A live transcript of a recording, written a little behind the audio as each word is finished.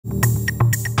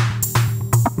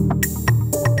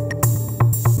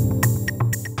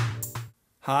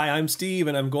Hi, I'm Steve,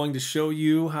 and I'm going to show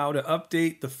you how to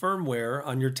update the firmware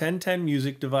on your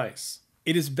 1010Music device.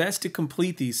 It is best to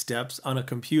complete these steps on a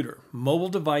computer. Mobile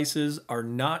devices are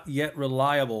not yet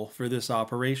reliable for this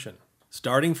operation.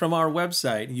 Starting from our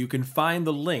website, you can find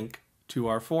the link to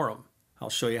our forum. I'll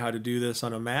show you how to do this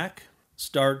on a Mac.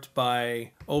 Start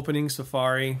by opening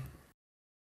Safari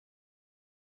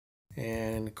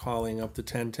and calling up the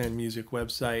 1010Music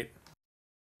website.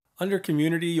 Under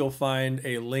Community, you'll find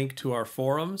a link to our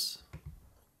forums.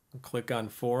 Click on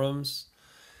Forums.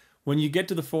 When you get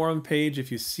to the forum page,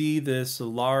 if you see this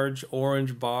large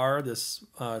orange bar, this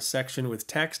section with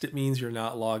text, it means you're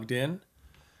not logged in.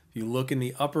 If you look in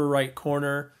the upper right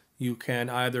corner, you can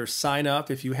either sign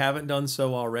up if you haven't done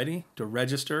so already to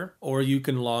register, or you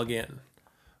can log in.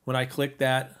 When I click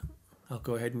that, I'll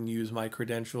go ahead and use my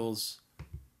credentials,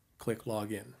 click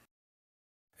Login.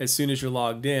 As soon as you're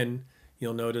logged in,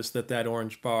 you'll notice that that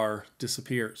orange bar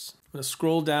disappears. I'm going to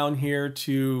scroll down here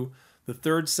to the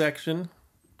third section,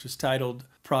 which is titled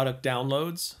Product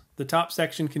Downloads. The top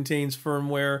section contains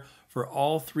firmware for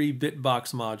all three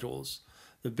Bitbox modules: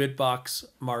 the Bitbox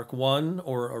Mk1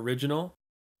 or Original,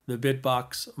 the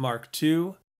Bitbox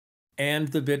Mk2, and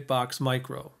the Bitbox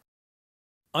Micro.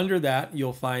 Under that,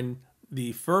 you'll find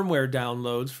the firmware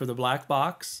downloads for the Black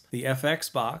Box, the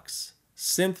FX Box,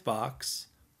 Synth Box,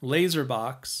 Laser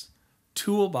Box,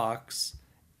 Toolbox,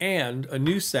 and a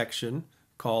new section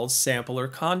called Sampler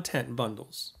Content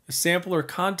Bundles. The Sampler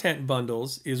Content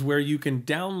Bundles is where you can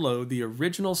download the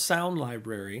original sound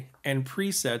library and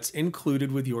presets included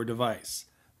with your device.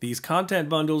 These content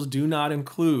bundles do not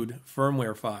include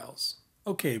firmware files.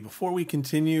 Okay, before we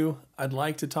continue, I'd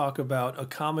like to talk about a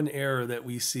common error that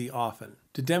we see often.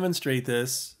 To demonstrate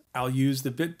this, I'll use the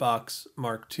Bitbox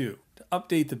Mk2. To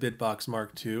update the Bitbox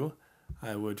Mk2,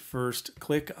 I would first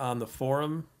click on the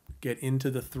forum, get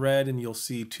into the thread, and you'll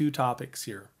see two topics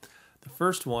here. The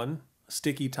first one, a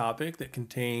sticky topic that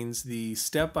contains the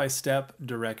step-by-step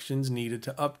directions needed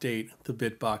to update the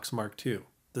Bitbox Mk2.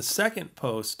 The second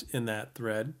post in that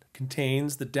thread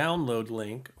contains the download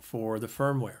link for the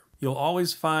firmware. You'll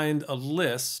always find a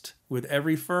list with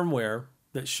every firmware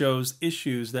that shows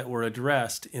issues that were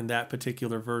addressed in that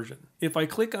particular version. If I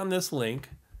click on this link,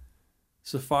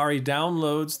 Safari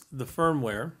downloads the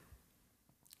firmware,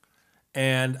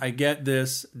 and I get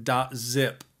this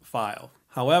 .zip file.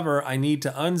 However, I need to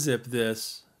unzip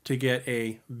this to get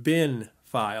a bin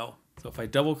file. So if I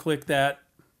double click that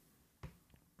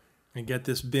and get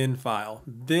this bin file,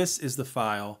 this is the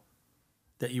file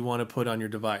that you want to put on your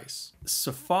device.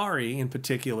 Safari in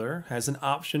particular has an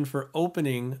option for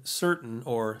opening certain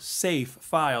or safe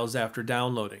files after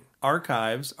downloading.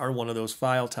 Archives are one of those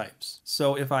file types.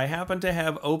 So if I happen to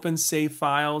have open safe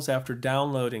files after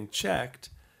downloading checked,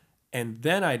 and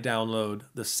then I download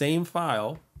the same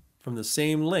file from the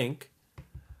same link,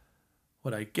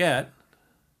 what I get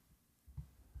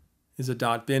is a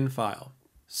 .bin file.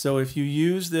 So if you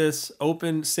use this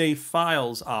open safe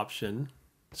files option,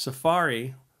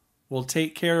 Safari will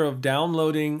take care of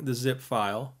downloading the zip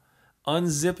file,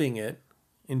 unzipping it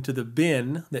into the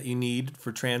bin that you need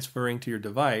for transferring to your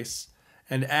device,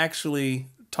 and actually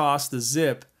toss the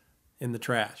zip in the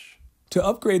trash. To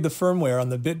upgrade the firmware on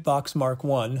the Bitbox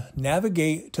Mk1,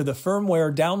 navigate to the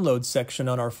Firmware Download section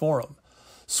on our forum.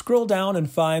 Scroll down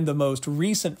and find the most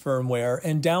recent firmware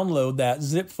and download that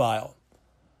zip file.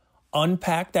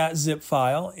 Unpack that zip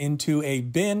file into a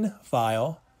bin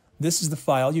file. This is the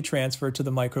file you transfer to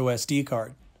the micro SD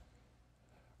card.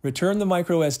 Return the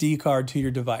micro SD card to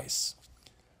your device.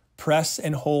 Press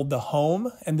and hold the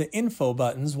Home and the Info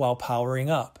buttons while powering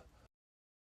up.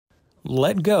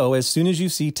 Let go as soon as you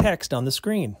see text on the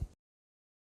screen.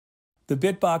 The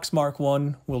Bitbox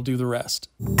Mk1 will do the rest.